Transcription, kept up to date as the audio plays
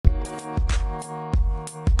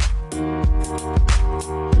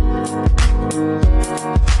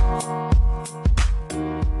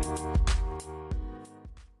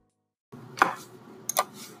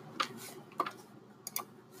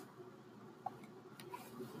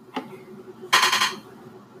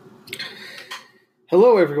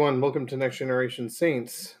Hello, everyone. Welcome to Next Generation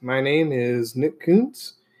Saints. My name is Nick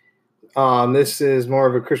Kuntz. This is more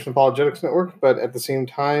of a Christian apologetics network, but at the same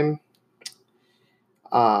time,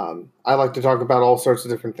 I like to talk about all sorts of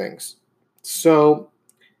different things. So,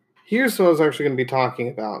 here's what I was actually going to be talking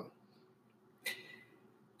about.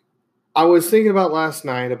 I was thinking about last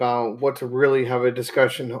night about what to really have a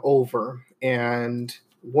discussion over, and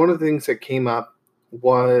one of the things that came up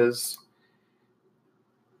was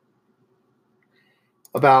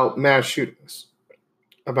about mass shootings,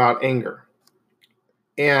 about anger.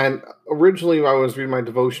 And originally, when I was reading my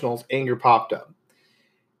devotionals, anger popped up.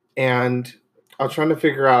 And I was trying to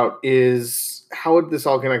figure out is how would this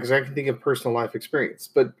all connect? Because I can think of personal life experience.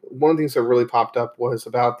 But one of the things that really popped up was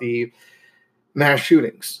about the mass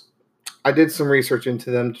shootings. I did some research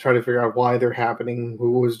into them to try to figure out why they're happening,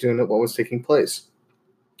 who was doing it, what was taking place.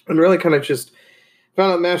 And really kind of just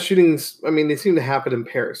found out mass shootings, they seem to happen in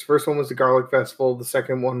pairs. First one was the Garlic Festival. The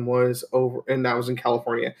second one was and that was in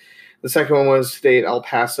California. The second one was today at El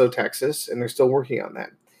Paso, Texas, and they're still working on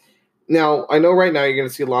that. Now, I know right now you're going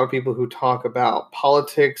to see a lot of people who talk about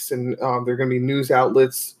politics, and they're going to be news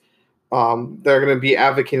outlets. They're going to be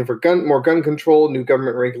advocating for more gun control, new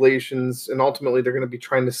government regulations, and ultimately they're going to be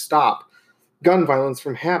trying to stop gun violence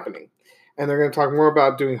from happening. And they're going to talk more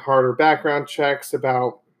about doing harder background checks,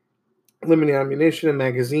 about limiting ammunition and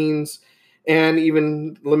magazines, and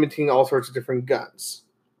even limiting all sorts of different guns.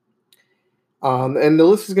 And the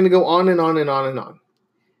list is going to go on and on and on and on.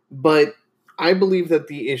 But I believe that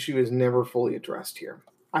the issue is never fully addressed here.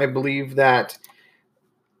 I believe that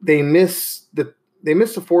they miss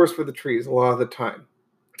the forest for the trees a lot of the time.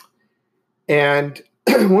 And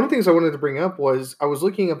one of the things I wanted to bring up was I was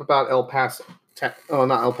looking up about about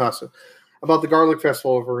the Garlic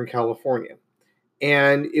Festival over in California.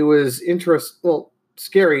 And it was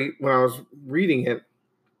scary when I was reading it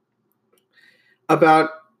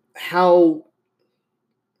about how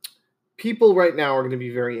people right now are going to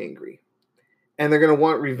be very angry. And they're going to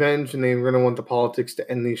want revenge, and they're going to want the politics to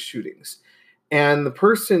end these shootings. And the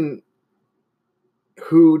person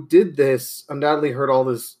who did this undoubtedly heard all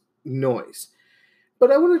this noise.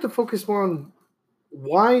 But I wanted to focus more on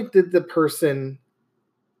why did the person,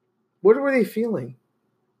 what were they feeling?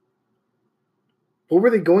 What were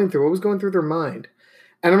they going through? What was going through their mind?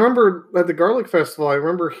 And I remember at the Garlic Festival, I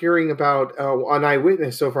remember hearing about an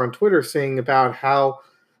eyewitness over on Twitter saying about how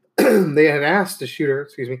they had asked the shooter,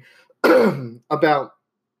 about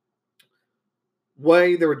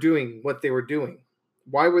why they were doing what they were doing.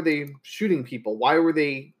 Why were they shooting people? Why were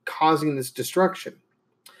they causing this destruction?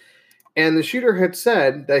 And the shooter had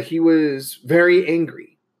said that he was very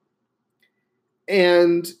angry.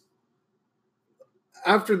 And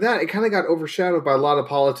after that, it kind of got overshadowed by a lot of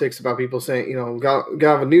politics about people saying,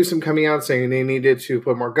 Gavin Newsom coming out saying they needed to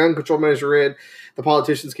put more gun control measure in. The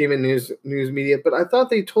politicians came in news media, but I thought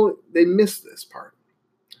they missed this part.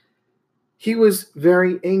 He was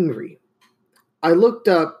very angry. I looked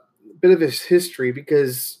up a bit of his history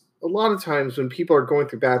because a lot of times when people are going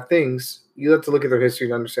through bad things, you have to look at their history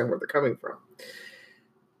to understand where they're coming from.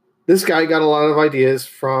 This guy got a lot of ideas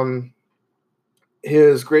from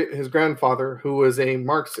his grandfather, who was a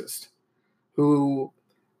Marxist, who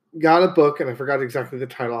got a book, and I forgot exactly the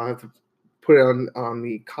title. I'll have to put it on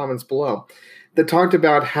the comments below, that talked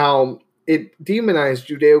about how it demonized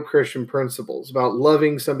Judeo-Christian principles about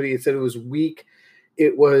loving somebody. It said it was weak,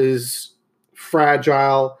 it was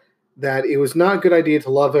fragile, that it was not a good idea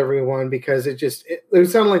to love everyone because it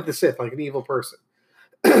sounded like the Sith, like an evil person.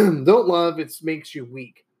 Don't love, it makes you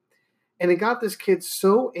weak. And it got this kid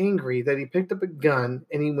so angry that he picked up a gun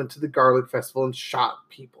and he went to the Garlic Festival and shot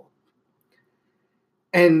people.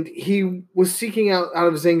 And he was seeking out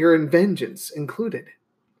of his anger and vengeance included.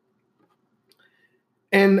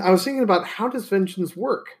 And I was thinking about, how does vengeance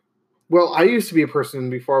work? Well, I used to be a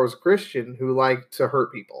person before I was a Christian who liked to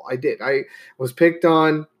hurt people. I did. I was picked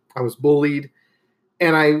on, I was bullied,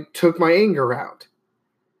 and I took my anger out.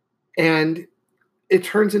 And it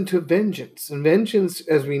turns into vengeance. And vengeance,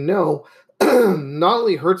 as we know, not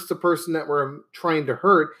only hurts the person that we're trying to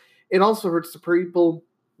hurt, it also hurts the people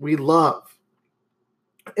we love.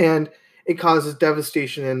 And it causes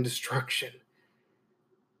devastation and destruction.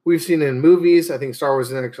 We've seen it in movies. I think Star Wars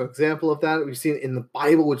is an actual example of that. We've seen it in the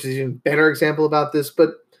Bible, which is an even better example about this.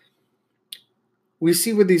 But we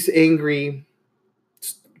see with these angry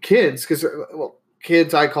kids,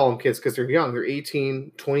 kids, I call them kids because they're young. They're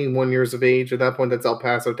 18, 21 years of age. At that point, that's El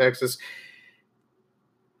Paso, Texas.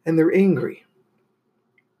 And they're angry.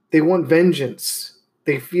 They want vengeance.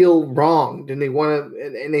 They feel wronged, and they want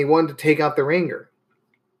to take out their anger.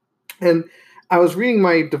 And I was reading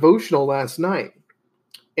my devotional last night,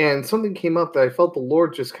 and something came up that I felt the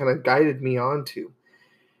Lord just kind of guided me onto.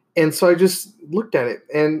 And so I just looked at it,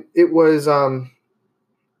 and it was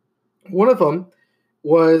one of them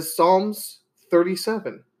was Psalms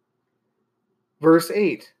 37, verse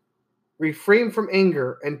 8. Refrain from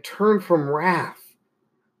anger and turn from wrath.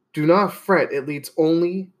 Do not fret, it leads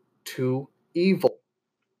only to evil.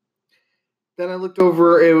 Then I looked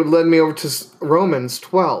over, it led me over to Romans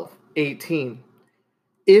 12:18.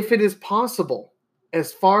 If it is possible,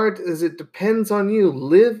 as far as it depends on you,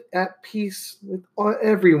 live at peace with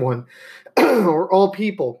everyone or all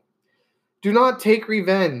people. Do not take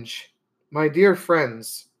revenge, my dear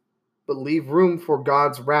friends, but leave room for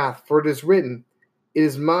God's wrath, for it is written, it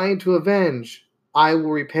is mine to avenge, I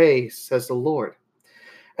will repay, says the Lord.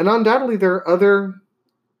 And undoubtedly there are other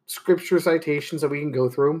scripture citations that we can go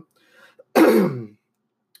through.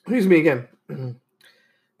 Excuse me again.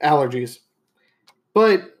 Allergies.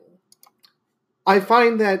 But I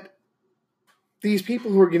find that these people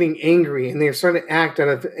who are getting angry and they're starting to act out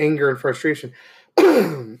of anger and frustration.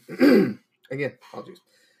 Again, apologies.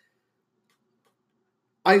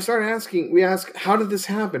 I start asking, we ask, how did this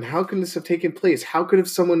happen? How can this have taken place? How could have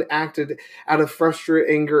someone acted out of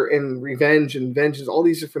frustrated anger and revenge and vengeance, all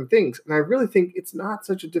these different things? And I really think it's not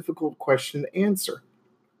such a difficult question to answer.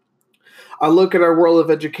 I look at our world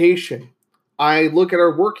of education. I look at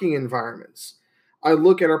our working environments. I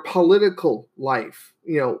look at our political life,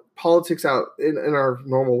 politics out in our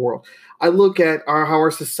normal world. I look at how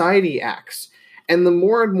our society acts. And the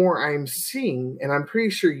more and more I'm seeing, and I'm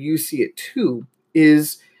pretty sure you see it too,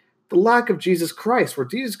 is the lack of Jesus Christ, where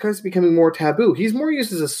Jesus Christ is becoming more taboo. He's more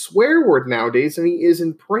used as a swear word nowadays than he is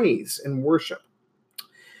in praise and worship.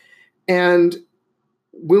 And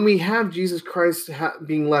when we have Jesus Christ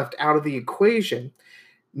being left out of the equation,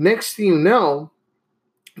 next thing you know,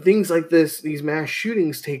 things like these mass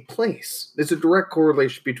shootings take place. There's a direct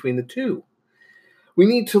correlation between the two. We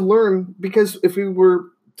need to learn, because if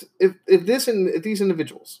these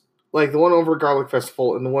individuals, like the one over at Garlic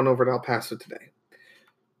Festival and the one over at El Paso today,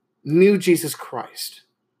 knew Jesus Christ,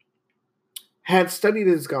 had studied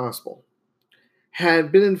his gospel,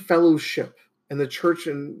 had been in fellowship in the church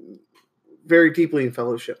and very deeply in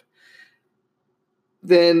fellowship,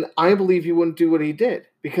 then I believe he wouldn't do what he did,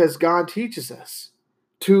 because God teaches us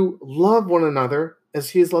to love one another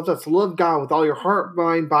as he has loved us, to love God with all your heart,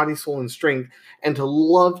 mind, body, soul, and strength, and to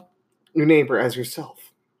love your neighbor as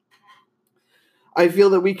yourself. I feel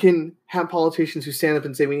that we can have politicians who stand up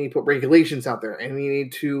and say we need to put regulations out there, and we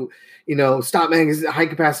need to, stop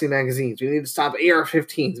high-capacity magazines. We need to stop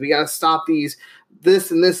AR-15s. We got to stop this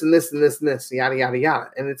and this and this and this and this, yada, yada,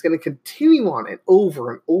 yada. And it's going to continue on it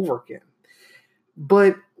over and over again.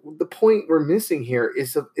 But the point we're missing here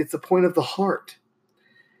is it's the point of the heart.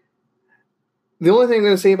 The only thing I'm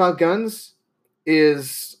going to say about guns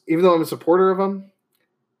is, even though I'm a supporter of them,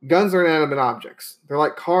 guns are inanimate objects. They're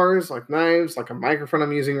like cars, like knives, like a microphone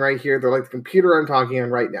I'm using right here. They're like the computer I'm talking on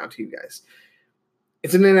right now to you guys.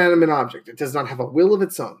 It's an inanimate object. It does not have a will of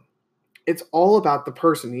its own. It's all about the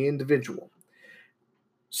person, the individual.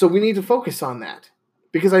 So we need to focus on that,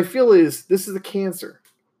 because I feel this is a cancer.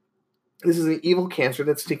 This is an evil cancer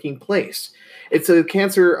that's taking place. It's a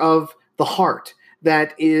cancer of the heart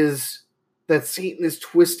that Satan is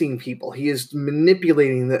twisting people. He is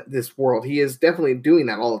manipulating this world. He is definitely doing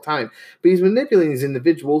that all the time. But he's manipulating these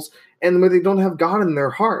individuals, and where they don't have God in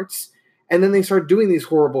their hearts, and then they start doing these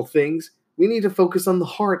horrible things, we need to focus on the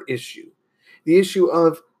heart issue. The issue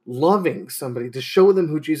of loving somebody, to show them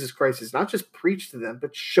who Jesus Christ is. Not just preach to them,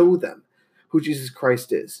 but show them who Jesus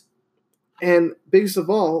Christ is. And biggest of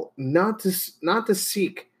all, not to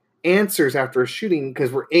seek answers after a shooting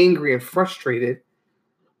because we're angry and frustrated,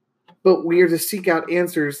 but we are to seek out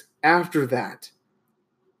answers after that.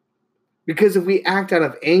 Because if we act out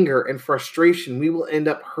of anger and frustration, we will end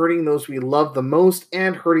up hurting those we love the most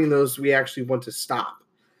and hurting those we actually want to stop.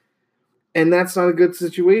 And that's not a good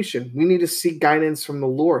situation. We need to seek guidance from the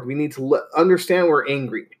Lord. We need to understand we're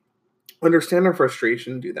angry, understand our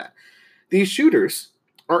frustration, and do that. These shooters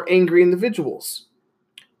are angry individuals.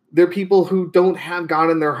 They're people who don't have God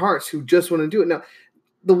in their hearts, who just want to do it. Now,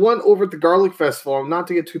 the one over at the Garlic Festival, not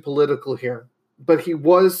to get too political here, but he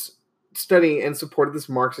was studying and supported this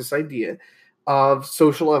Marxist idea of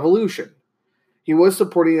social evolution. He was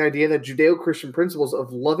supporting the idea that Judeo-Christian principles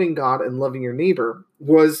of loving God and loving your neighbor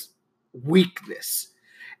was weakness.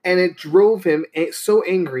 And it drove him so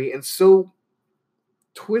angry and so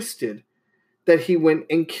twisted that he went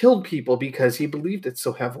and killed people because he believed it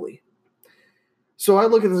so heavily. So I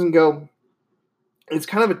look at this and go, it's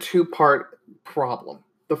kind of a two-part problem.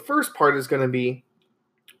 The first part is going to be,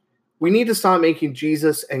 we need to stop making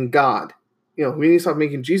Jesus and God, We need to stop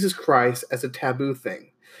making Jesus Christ as a taboo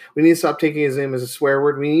thing. We need to stop taking his name as a swear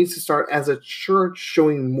word. We need to start as a church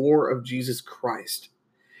showing more of Jesus Christ.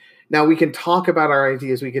 Now, we can talk about our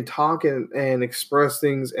ideas. We can talk and express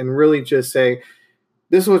things and really just say,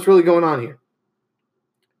 this is what's really going on here.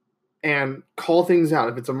 And call things out.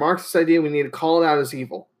 If it's a Marxist idea, we need to call it out as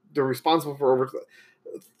evil. They're responsible for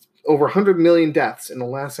over 100 million deaths in the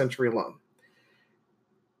last century alone.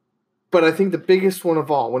 But I think the biggest one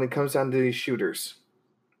of all, when it comes down to these shooters,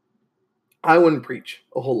 I wouldn't preach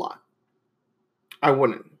a whole lot. I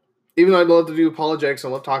wouldn't. Even though I'd love to do apologetics, I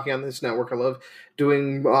love talking on this network. I love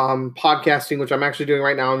doing podcasting, which I'm actually doing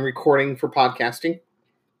right now. I'm recording for podcasting.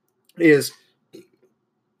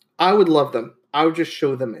 I would love them. I would just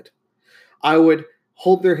show them it. I would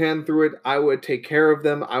hold their hand through it. I would take care of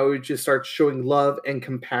them. I would just start showing love and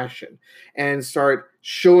compassion and start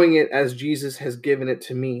showing it as Jesus has given it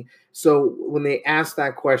to me. So when they ask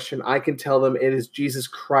that question, I can tell them it is Jesus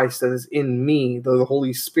Christ that is in me, the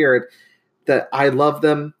Holy Spirit, that I love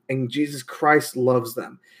them and Jesus Christ loves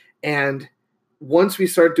them. And once we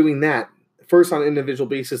start doing that, first on an individual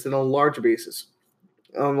basis, then on a larger basis,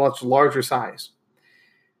 on a much larger size,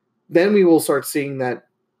 then we will start seeing that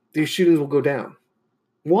these shootings will go down.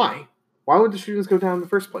 Why? Why would the shootings go down in the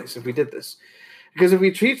first place if we did this? Because if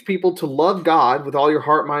we teach people to love God with all your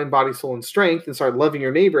heart, mind, body, soul, and strength and start loving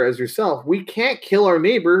your neighbor as yourself, we can't kill our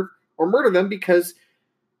neighbor or murder them because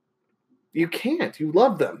you can't. You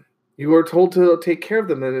love them. You are told to take care of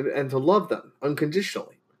them and to love them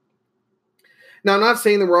unconditionally. Now, I'm not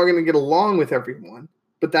saying that we're all going to get along with everyone,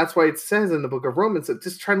 but that's why it says in the book of Romans that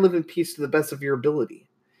just try to live in peace to the best of your ability.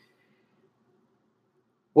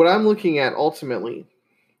 What I'm looking at ultimately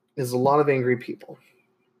is a lot of angry people.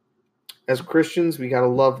 As Christians, we got to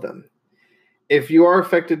love them. If you are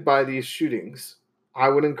affected by these shootings, I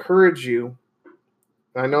would encourage you,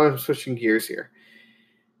 I know I'm switching gears here,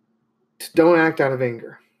 to don't act out of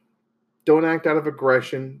anger. Don't act out of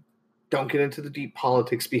aggression. Don't get into the deep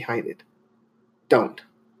politics behind it. Don't.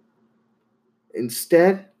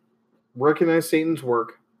 Instead, recognize Satan's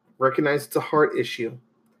work, recognize it's a heart issue,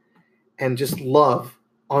 and just love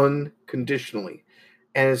unconditionally.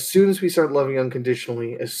 And as soon as we start loving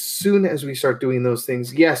unconditionally, as soon as we start doing those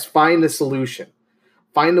things, yes, find a solution.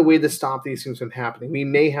 Find a way to stop these things from happening. We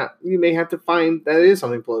may have to find that it is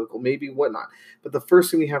something political, maybe whatnot. But the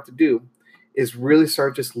first thing we have to do is really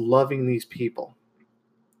start just loving these people.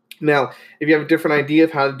 Now, if you have a different idea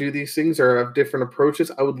of how to do these things or have different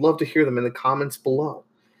approaches, I would love to hear them in the comments below.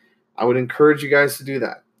 I would encourage you guys to do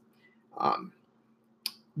that.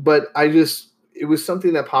 But it was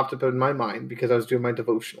something that popped up in my mind because I was doing my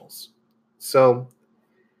devotionals. So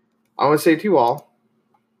I want to say to you all,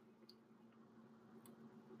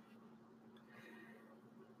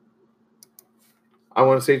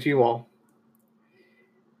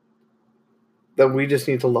 that we just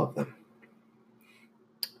need to love them.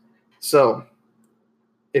 So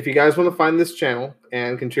if you guys want to find this channel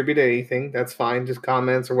and contribute to anything, that's fine. Just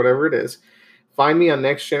comments or whatever it is. Find me on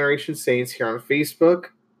Next Generation Saints here on Facebook.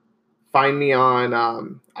 Find me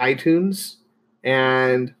on iTunes.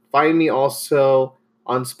 And find me also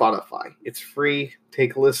on Spotify. It's free.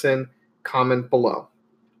 Take a listen. Comment below.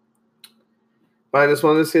 But I just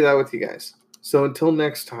wanted to say that with you guys. So until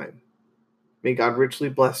next time, may God richly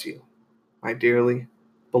bless you, my dearly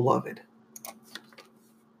beloved.